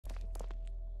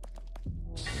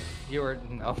You were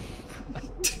no.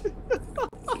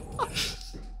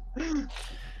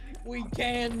 We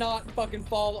cannot fucking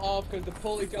fall off because the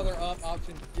pull each other up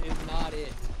option is not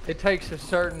it. It takes a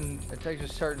certain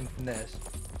finesse.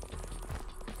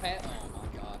 Pat, oh my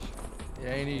gosh. It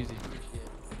ain't easy.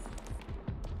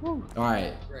 All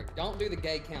right. Rick, don't do the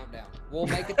gay countdown. We'll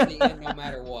make it to the end no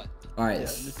matter what. All right.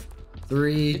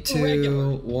 3,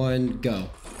 2, 1, go.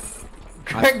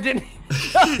 Greg didn't.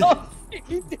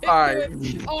 He did All right.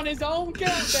 it on his own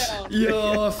countdown.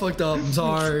 Yo, I fucked up. I'm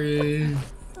sorry.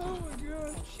 Oh my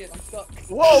god. Oh shit, I'm stuck.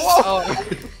 Whoa, whoa.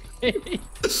 Oh.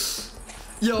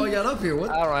 Yo, I got up here. I What?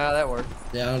 don't know how that worked.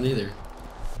 Yeah, I don't either.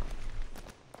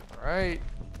 All right.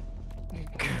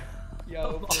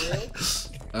 Yo, for real?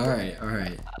 All right. All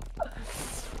right.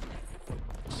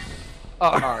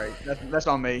 All right, that's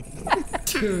on me.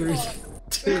 Dude.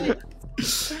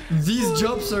 These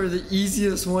jumps are the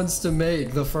easiest ones to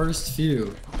make. The first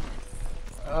few.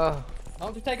 Oh.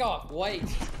 Don't just take off. Wait.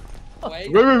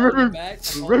 Wait. Roo, I'm roo, holding roo. back.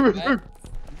 I'm Roo, holding roo, back. roo.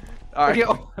 All right.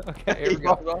 Okay, here we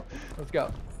go. Let's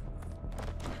go.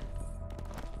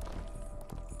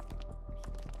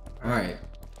 All right.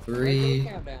 Wait 3. for the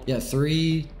countdown. Yeah.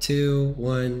 3, 2,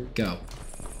 1, go. All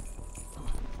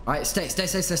right. Stay. Come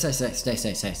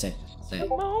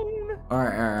on. All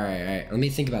right. Let me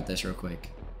think about this real quick.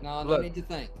 No, Look. don't need to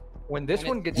think. When this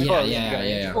one gets Yeah, close, yeah, you gotta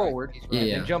yeah, inch yeah. forward, He's Yeah, right.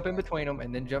 yeah. then jump in between them,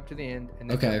 and then jump to the end. And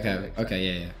then Okay. jump to the next side.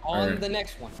 Yeah. On Alright. the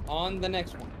next one. On the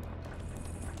next one.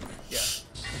 Yeah.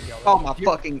 Oh my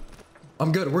fucking.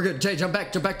 I'm good. We're good. Jay, jump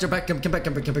back. Come back. Oh, back.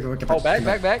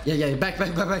 Yeah. Back.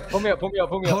 Pull me up. Hold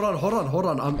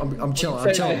on. I'm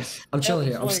chilling. Say this. I'm chilling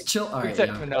here. I'm Swing. chill. All right. Say-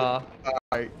 Yeah. Nah.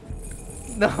 Alright.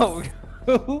 No.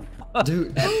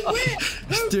 Dude.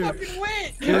 Who Dude. fucking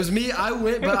went? It was me. I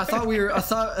went, but I thought we were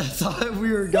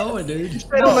going, dude.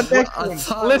 Straight on the next I one.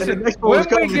 thought. Listen, next one when was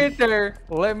we coming. get there,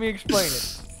 let me explain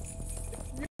it.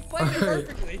 You played it Alright.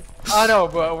 perfectly. I know,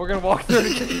 but we're gonna walk through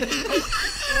it again.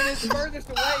 When it's furthest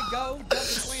away, go, jump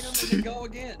between them, and then go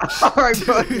again. Alright,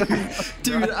 bro.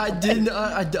 Dude, I didn't.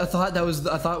 I thought that was.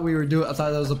 I thought we were doing. I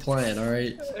thought that was the plan. All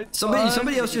right.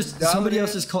 Somebody else just call it. Somebody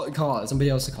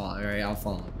else to call it. All right, I'll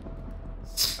follow.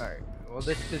 All right. Well,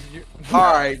 this is your.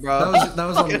 Alright, bro. That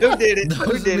was on. Who did it? That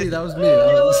Who was did me. it? That was me.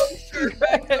 Yellow shirt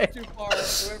back up too far,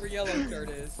 whoever yellow shirt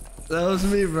is. That was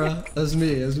me, bro. That was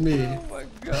me. Oh my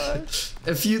gosh.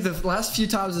 The last few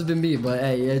times has been me, but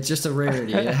hey, it's just a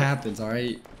rarity. It happens. All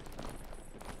right.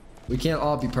 We can't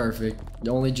all be perfect.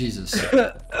 Only Jesus.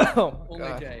 Oh my Only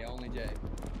gosh. Jay, only Jay.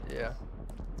 Yeah.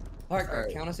 Alright,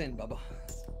 Alright. count us in, Bubba. All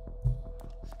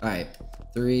right.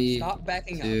 3, Stop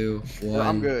backing up. 2, 1.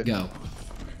 I'm good. Go.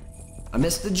 I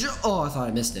missed the jump. Oh, I thought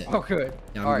I missed it. Oh, good.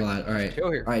 Yeah, I'm All right. glad. All right.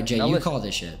 Chill here. All right, Jay, Now you listen. call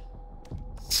this shit.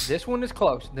 This one is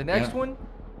close. The next Yeah. one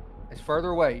is further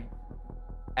away.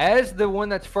 As the one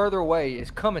that's further away is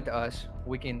coming to us,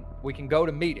 we can go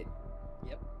to meet it.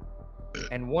 Yep.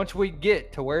 And once we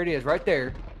get to where it is, right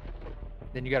there,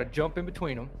 then you got to jump in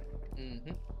between them.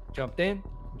 Mm-hmm. Jumped in,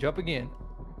 jump again,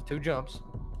 2 jumps,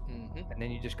 Mm-hmm. and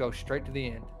then you just go straight to the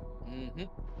end. Mm-hmm.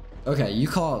 Okay, you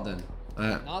call it then.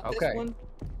 Not Okay. this one,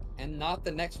 and not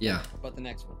the next one, Yeah. but the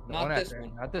next one. The Not one this after.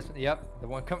 one. Not this one. Yep, the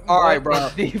one coming. All right, bro.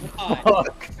 The Why?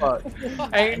 fuck? Fuck.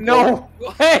 Ain't no.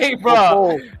 Hey, bro.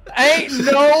 Oh, Ain't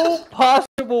no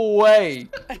possible way.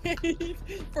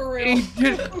 For real. He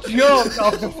just jumped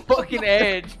off the fucking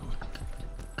edge.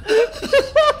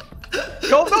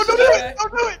 don't do it!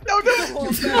 Don't do it! Don't do it!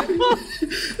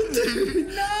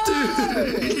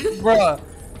 Dude, Bruh.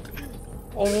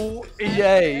 Oh,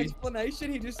 yay.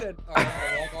 Explanation. He just said, "All right,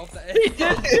 I'll walk off the He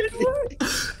edge."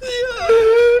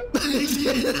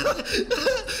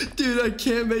 just dude, I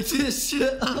can't make this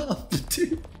shit up,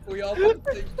 dude. We all fucking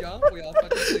see jump. We all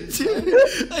fucking see jump.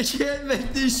 Dude, I can't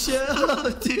make this shit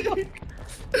up, dude.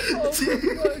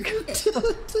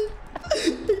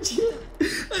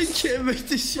 I can't make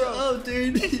this shit up,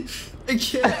 dude. I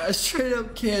can't. I straight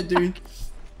up can't, dude.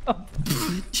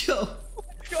 Yo,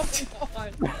 Come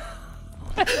on.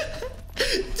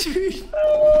 dude.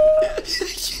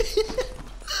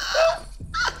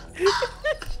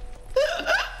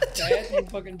 Dad, you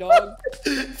fucking dog.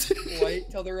 Wait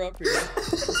till they're up here.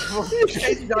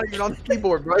 Casey's not even on the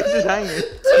keyboard, bro. He's just hanging.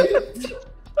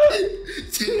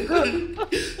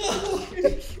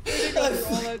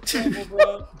 All that trouble,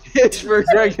 bro. It's for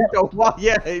Greg to go, why?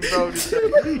 Yeah, hey, bro.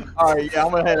 Alright, yeah,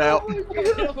 I'm gonna head out. I'm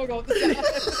gonna go off the side.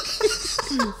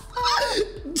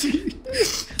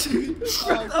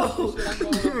 Oh, shit, I'm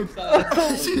going off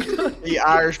the side. He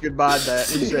Irish goodbye that.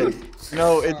 He said,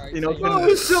 no, it's, Alright, you know, so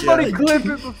Oh, somebody clip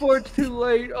it before it's too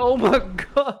late. Oh my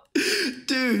god.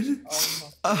 Dude.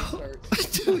 Oh, my Oh,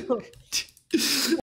 face hurts. dude.